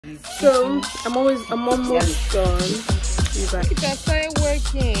So I'm almost done. It has started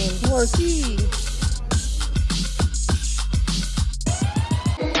working. See.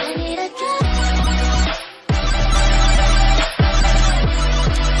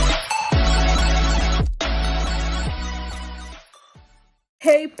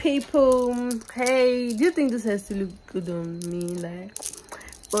 Hey people, hey, do you think this has to look good on me? Like,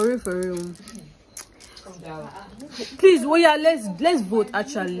 for real. Please, well, yeah, let's vote.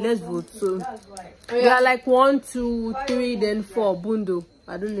 Actually, let's vote. So we are like 1, 2, 3, then 4. Bundo.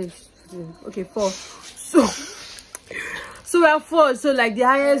 I don't know. Okay, 4. So we are 4. So like the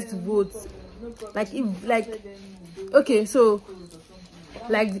highest vote. Like if okay, so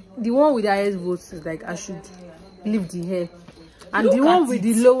like the one with the highest votes is like I should leave the hair. And look, the one with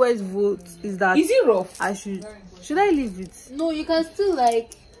the lowest vote is that is it rough? should I leave it? No, you can still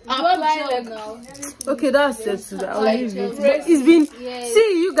like apply now. Okay, that's it. I'll leave it. But it's been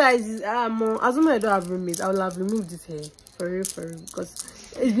see you guys. Assuming I don't have roommates, I will have removed this hair for real, because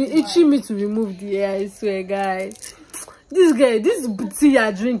it's been itching me to remove the hair. I swear, guys. This guy, this tea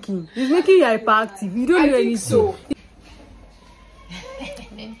you're drinking is making you hyperactive. You don't know anything. So.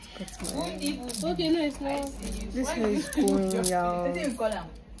 Okay, no, it's not. This hair is going, y'all.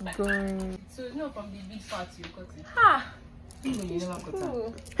 Going. So it's not from the big part you cut it. Ha!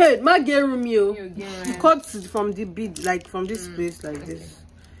 Hey, my girl room, you cut from the bead, like from this place, like this.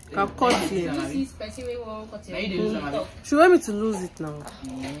 Can cut here. She want me to lose it now.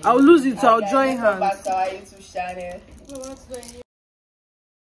 I'll lose it, so I'll join hands.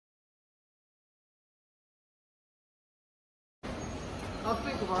 I'll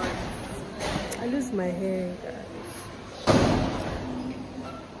think about it. I lose my hair, guys.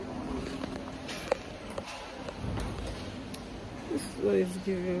 This is what it's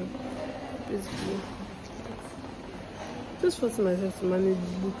giving. Basically, just forcing myself to manage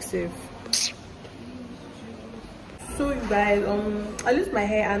look safe. So you guys, I lose my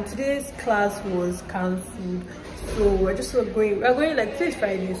hair and today's class was cancelled. So we're going like today's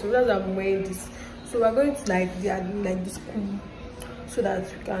Friday, so that's why I'm wearing this. So we're going to like the school, so that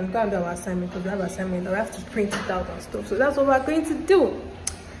we can go and do our assignment, because we have assignment and we have to print it out and stuff. So that's what we're going to do.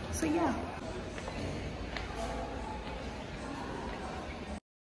 So yeah.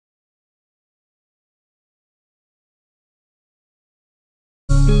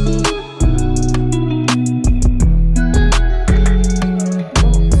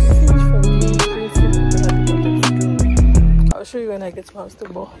 I'll show you when I get to house the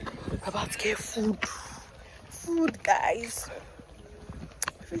ball. I'm about to get food, guys.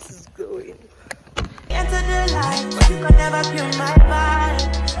 This is going. Enter the light, but you can never kill my vibe.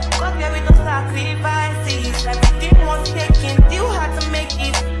 Got there with no sacrifices. Everything was taken, you had to make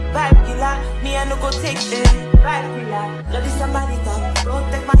it. Vibe killer, me I no go take it. Vibe killer, love is somebody talk.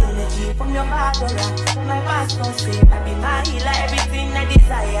 Protect my energy from your bad aura. From my past don't say, I be my healer, everything I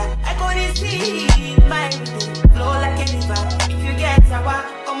desire. I go to see my everything, flow like a river. If you get sour,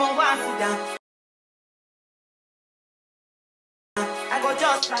 come on, one sit down. I go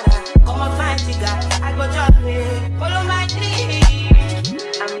just para, come on my jigger. I go just play, follow my dream.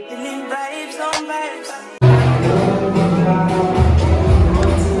 I'm feeling vibes on vibes.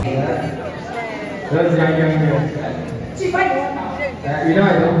 You know I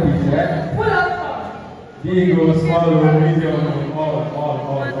don't teach that. Big or small or medium or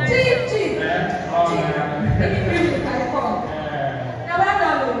all. Cheap. All.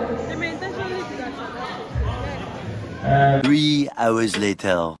 3 hours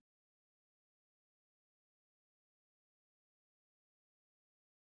later.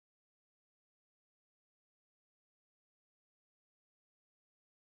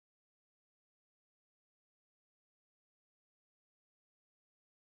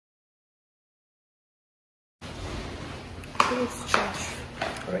 It's trash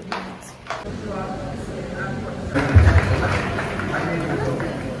already.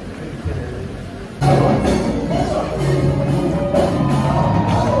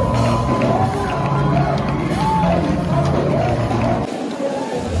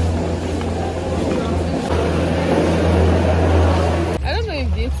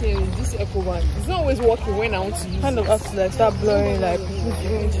 It's not always working when I want to use kind of have to like start blurring like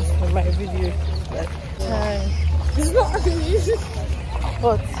images from my video. Like it's not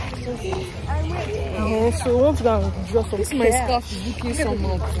but yeah, so once again draw some. This my scarf is looking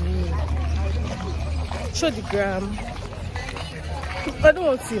somehow to me. Show the gram. I don't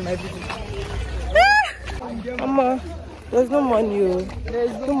want to see my video. Mama, there's no money.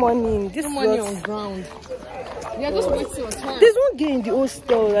 There's no money in this. No money on ground. We are just waiting your time. There's one game in the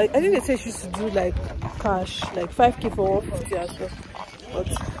hostel. Like I think they said she used to do like cash, like 5K for 150 as well. But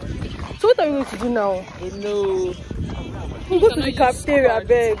So what are we going to do now? No. We'll go to the cafeteria,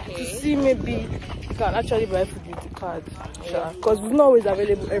 beg, to see maybe you can actually buy food with the card. Because it's not always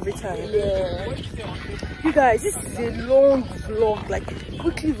available every time. Yeah. You guys, this is a long vlog, like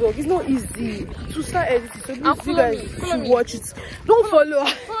weekly vlog. It's not easy to start editing. So please, you guys should watch it. Don't follow.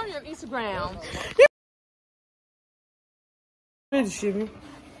 Follow me on Instagram.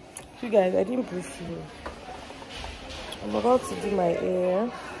 You guys, I didn't brief you. I'm about to do my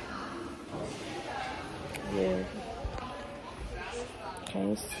hair. Yeah. Can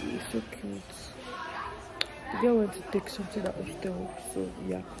you see? It's so cute. The girl went to take something that was still, so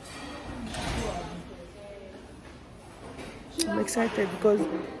yeah. I'm excited because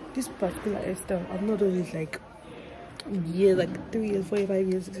this particular hairstyle, I've not done it like years, like 3 years, 4 years, 5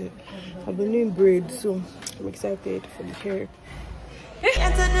 years ago. I've been doing braids, so I'm excited for the hair.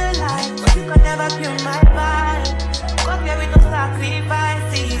 Enter the light, but you could never kill my vibe. Got there with no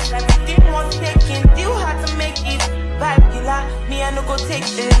sacrifices. Everything was taken, you had to make it. Vibe killer, me I no go take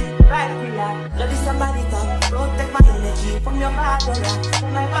it. Vibe killer, love is somebody talk. Protect my energy from your bad aura.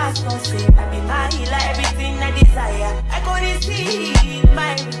 My past don't say I be my healer, everything I desire. I couldn't see.